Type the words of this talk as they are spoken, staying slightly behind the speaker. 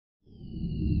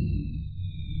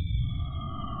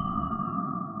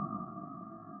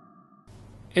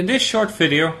In this short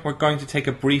video, we're going to take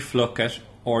a brief look at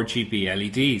RGB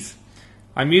LEDs.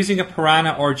 I'm using a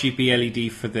Pirhana RGB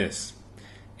LED for this.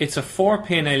 It's a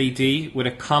 4-pin LED with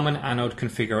a common anode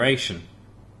configuration.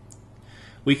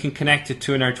 We can connect it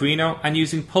to an Arduino, and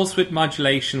using pulse width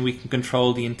modulation we can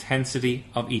control the intensity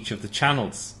of each of the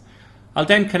channels. I'll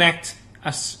then connect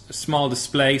a small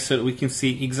display so that we can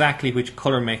see exactly which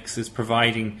color mix is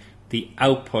providing the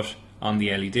output on the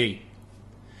LED.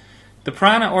 The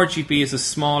Pirhana RGB is a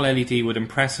small LED with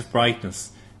impressive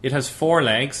brightness. It has 4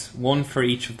 legs, one for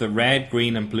each of the red,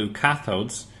 green and blue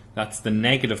cathodes, that's the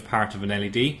negative part of an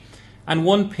LED, and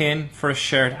 1 pin for a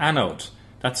shared anode,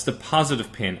 that's the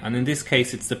positive pin, and in this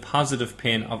case it's the positive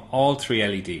pin of all 3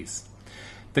 LEDs.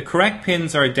 The correct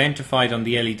pins are identified on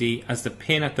the LED as the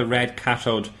pin at the red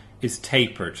cathode is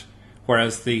tapered,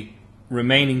 whereas the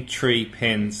remaining 3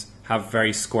 pins have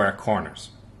very square corners.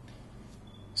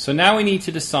 So now we need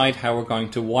to decide how we're going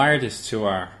to wire this to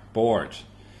our board.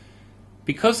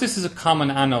 Because this is a common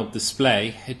anode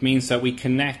display, it means that we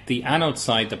connect the anode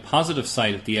side, the positive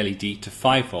side of the LED, to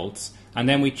 5 volts, and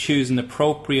then we choose an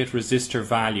appropriate resistor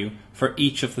value for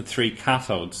each of the 3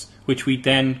 cathodes, which we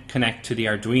then connect to the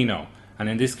Arduino, and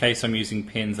in this case I'm using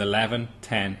pins 11,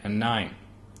 10 and 9.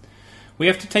 We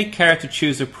have to take care to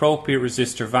choose appropriate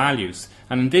resistor values,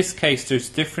 and in this case there's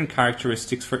different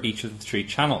characteristics for each of the 3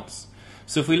 channels.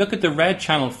 So if we look at the red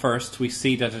channel first, we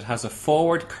see that it has a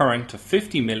forward current of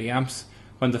 50 milliamps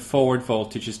when the forward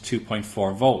voltage is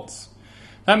 2.4 volts.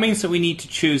 That means that we need to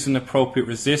choose an appropriate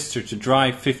resistor to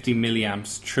drive 50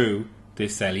 milliamps through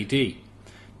this LED.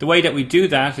 The way that we do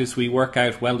that is we work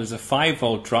out, well, there's a 5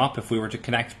 volt drop. If we were to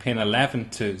connect pin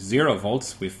 11 to 0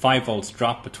 volts, we have 5 volts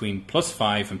drop between plus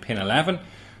 5 and pin 11.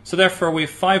 So therefore we have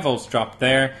 5 volts drop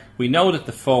there. We know that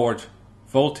the forward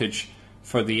voltage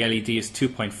for the LED is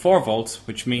 2.4 volts,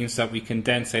 which means that we can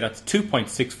then say that's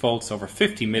 2.6 volts over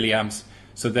 50 milliamps,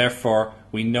 so therefore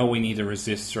we know we need a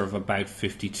resistor of about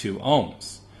 52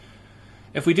 ohms.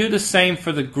 If we do the same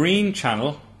for the green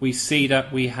channel, we see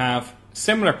that we have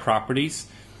similar properties,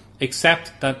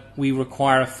 except that we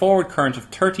require a forward current of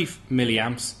 30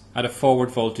 milliamps at a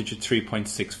forward voltage of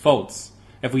 3.6 volts.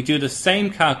 If we do the same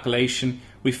calculation,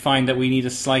 we find that we need a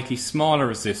slightly smaller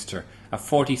resistor, a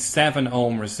 47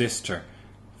 ohm resistor,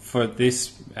 for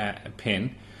this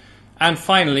pin. And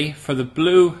finally, for the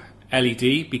blue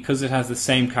LED, because it has the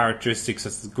same characteristics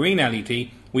as the green LED,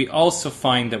 we also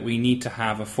find that we need to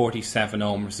have a 47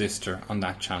 ohm resistor on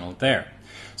that channel there.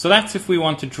 So that's if we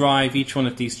want to drive each one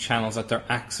of these channels at their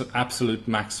absolute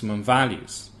maximum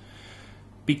values.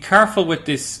 Be careful with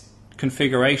this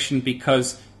configuration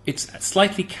because it's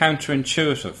slightly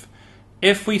counterintuitive.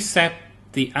 If we set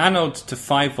the anode to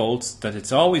 5 volts, that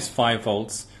it's always 5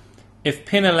 volts, if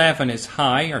pin 11 is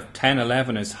high, or 10,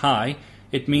 11 is high,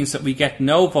 it means that we get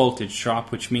no voltage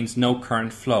drop, which means no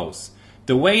current flows.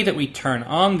 The way that we turn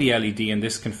on the LED in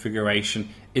this configuration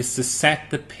is to set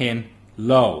the pin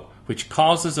low, which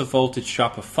causes a voltage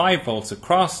drop of 5 volts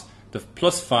across the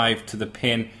plus 5 to the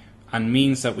pin, and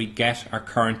means that we get our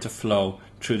current to flow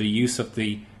through the use of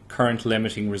the current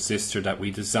limiting resistor that we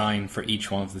design for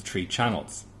each one of the 3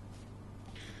 channels.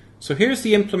 So here's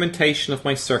the implementation of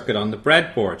my circuit on the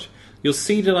breadboard. You'll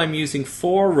see that I'm using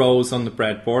 4 rows on the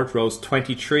breadboard, rows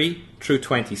 23 through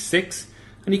 26,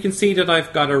 and you can see that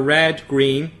I've got a red,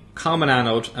 green, common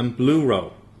anode and blue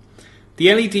row.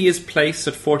 The LED is placed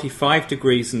at 45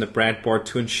 degrees in the breadboard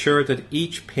to ensure that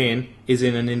each pin is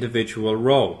in an individual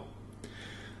row.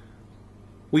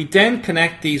 We then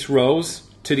connect these rows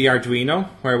to the Arduino,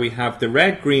 where we have the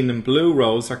red, green and blue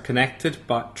rows are connected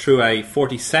through a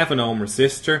 47 ohm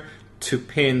resistor to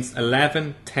pins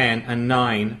 11, 10 and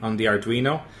 9 on the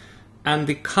Arduino, and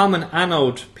the common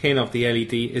anode pin of the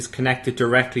LED is connected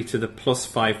directly to the plus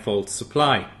 5 volt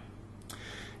supply.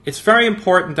 It's very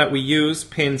important that we use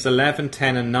pins 11,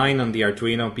 10 and 9 on the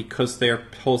Arduino because they are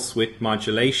pulse width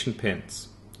modulation pins.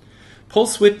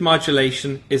 Pulse width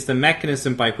modulation is the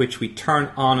mechanism by which we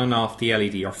turn on and off the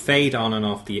LED, or fade on and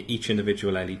off each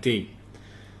individual LED.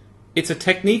 It's a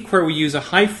technique where we use a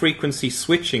high frequency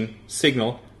switching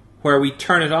signal where we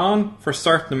turn it on for a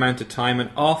certain amount of time and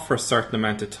off for a certain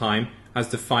amount of time, as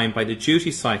defined by the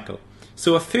duty cycle.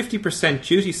 So a 50%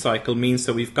 duty cycle means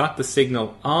that we've got the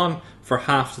signal on for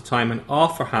half the time and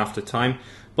off for half the time,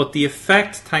 but the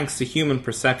effect, thanks to human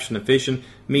perception of vision,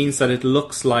 means that it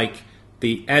looks like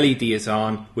the LED is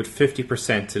on with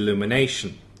 50%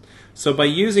 illumination. So by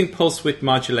using pulse width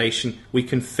modulation, we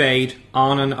can fade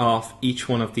on and off each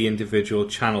one of the individual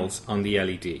channels on the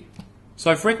LED. So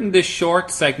I've written this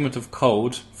short segment of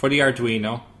code for the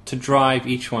Arduino to drive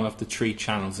each one of the 3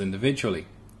 channels individually.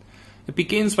 It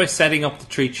begins by setting up the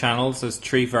 3 channels as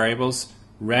 3 variables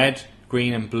red,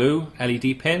 green and blue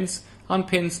LED pins on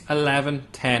pins 11,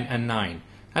 10 and 9.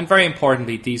 And very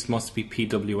importantly, these must be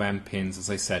PWM pins, as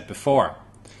I said before.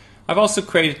 I've also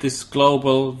created this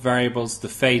global variables, the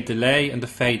fade delay and the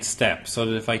fade step, so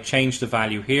that if I change the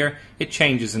value here, it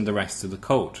changes in the rest of the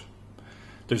code.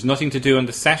 There's nothing to do in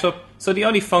the setup, so the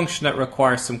only function that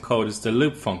requires some code is the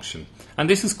loop function. And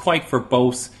this is quite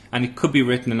verbose, and it could be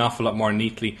written an awful lot more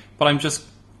neatly, but I'm just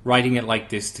writing it like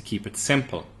this to keep it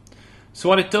simple. So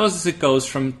what it does is it goes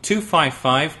from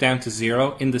 255 down to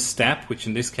 0 in the step, which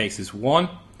in this case is 1.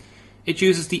 It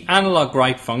uses the analog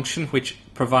write function, which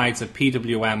provides a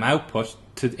PWM output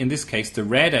to, in this case, the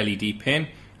red LED pin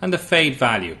and the fade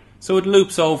value. So it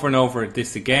loops over and over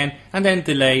this again and then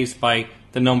delays by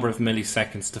the number of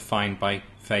milliseconds defined by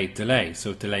fade delay.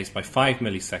 So it delays by 5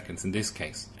 milliseconds in this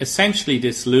case. Essentially,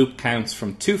 this loop counts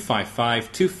from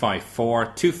 255, 254,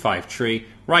 253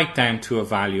 right down to a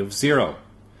value of 0.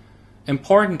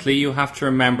 Importantly, you have to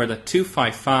remember that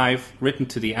 255 written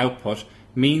to the output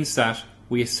means that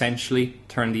we essentially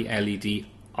turn the LED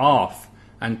off,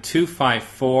 and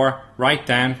 254 right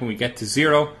down, when we get to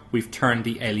 0, we've turned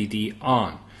the LED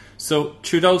on. So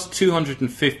through those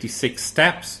 256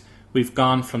 steps, we've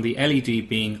gone from the LED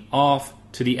being off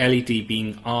to the LED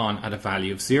being on at a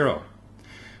value of 0.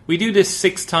 We do this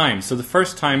 6 times. So the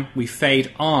first time we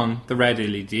fade on the red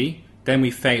LED, then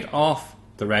we fade off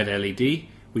the red LED,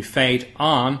 we fade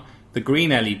on the green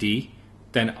LED,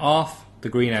 then off the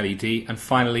green LED, and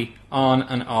finally on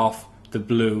and off the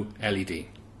blue LED.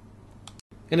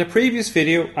 In a previous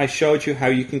video, I showed you how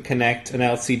you can connect an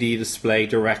LCD display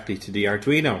directly to the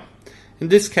Arduino. In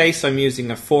this case, I'm using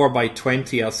a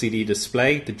 4x20 LCD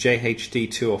display, the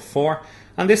JHD204,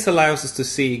 and this allows us to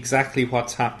see exactly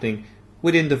what's happening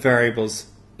within the variables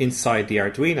inside the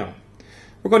Arduino.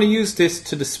 We're going to use this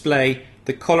to display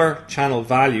the color channel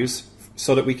values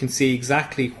so that we can see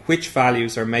exactly which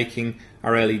values are making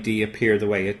our LED appear the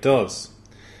way it does.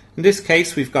 In this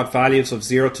case, we've got values of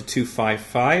 0 to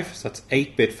 255, so that's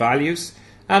 8-bit values,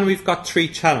 and we've got 3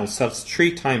 channels, so that's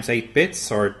 3 times 8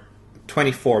 bits, or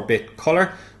 24-bit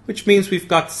color, which means we've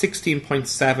got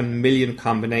 16.7 million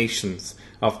combinations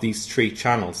of these 3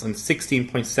 channels, and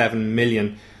 16.7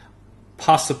 million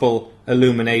possible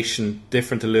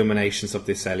different illuminations of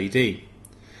this LED.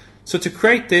 So to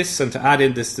create this and to add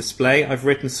in this display, I've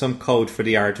written some code for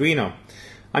the Arduino.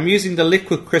 I'm using the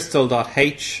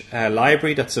liquidcrystal.h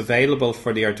library that's available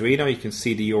for the Arduino. You can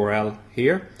see the URL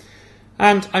here.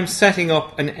 And I'm setting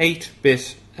up an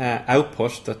 8-bit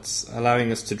output that's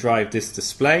allowing us to drive this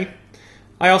display.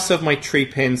 I also have my 3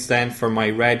 pins then for my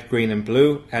red, green and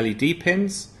blue LED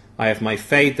pins. I have my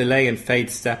fade delay and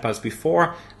fade step as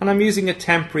before, and I'm using a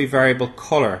temporary variable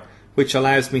color, which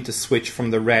allows me to switch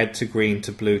from the red to green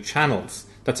to blue channels.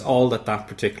 That's all that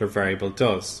particular variable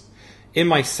does. In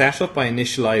my setup, I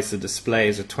initialize the display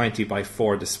as a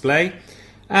 20x4 display,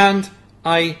 and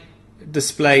I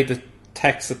display the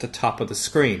text at the top of the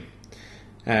screen,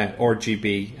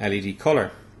 RGB LED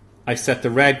color. I set the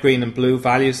red, green and blue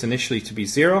values initially to be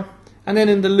 0, and then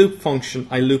in the loop function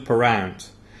I loop around.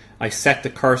 I set the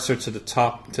cursor to the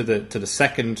top, to the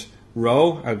second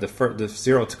row, or the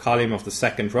 0th column of the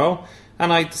second row,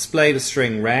 and I display the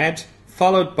string red,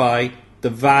 followed by the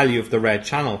value of the red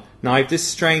channel. Now I have this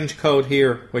strange code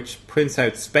here which prints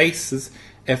out spaces.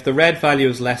 If the red value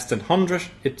is less than 100,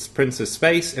 it prints a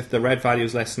space. If the red value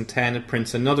is less than 10, it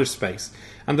prints another space.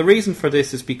 And the reason for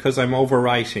this is because I'm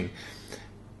overwriting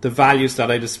the values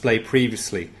that I displayed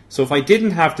previously. So if I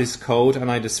didn't have this code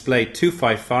and I displayed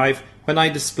 255, when I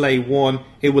display 1,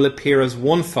 it will appear as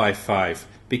 155,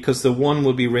 because the 1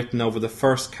 will be written over the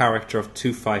first character of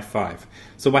 255.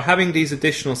 So by having these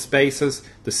additional spaces,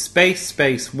 the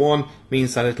space 1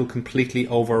 means that it will completely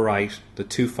overwrite the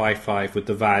 255 with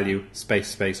the value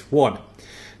space 1.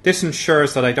 This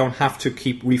ensures that I don't have to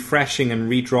keep refreshing and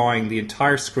redrawing the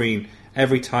entire screen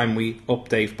every time we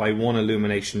update by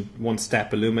one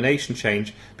step illumination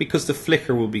change, because the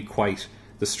flicker will be quite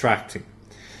distracting.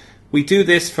 We do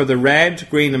this for the red,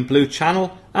 green and blue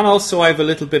channel, and also I have a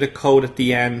little bit of code at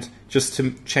the end just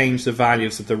to change the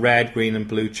values of the red, green and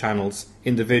blue channels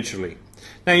individually.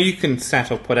 Now you can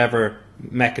set up whatever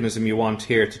mechanism you want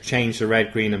here to change the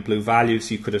red, green and blue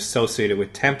values. You could associate it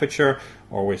with temperature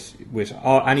or with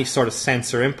any sort of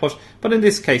sensor input, but in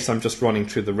this case I'm just running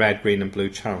through the red, green and blue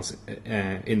channels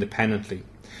independently.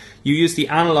 You use the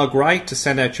analog write to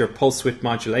send out your pulse width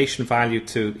modulation value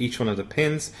to each one of the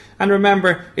pins, and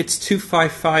remember it's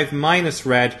 255 minus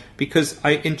red, because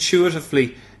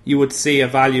intuitively you would see a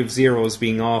value of 0 as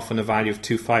being off and a value of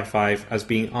 255 as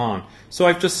being on. So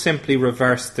I've just simply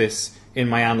reversed this in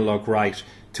my analog write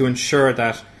to ensure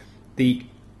that the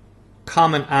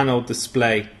common anode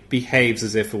display behaves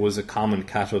as if it was a common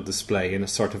cathode display in a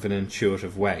sort of an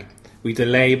intuitive way. We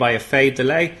delay by a fade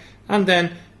delay, and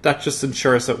then that just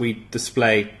ensures that we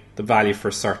display the value for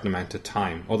a certain amount of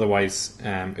time. Otherwise,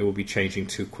 it will be changing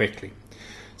too quickly.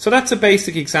 So that's a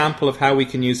basic example of how we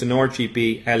can use an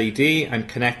RGB LED and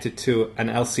connect it to an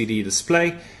LCD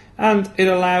display, and it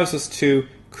allows us to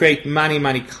create many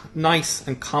nice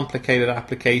and complicated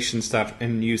applications that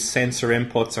use sensor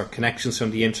inputs or connections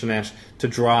from the internet to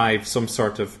drive some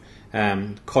sort of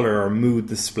color or mood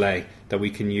display that we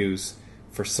can use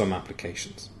for some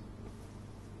applications.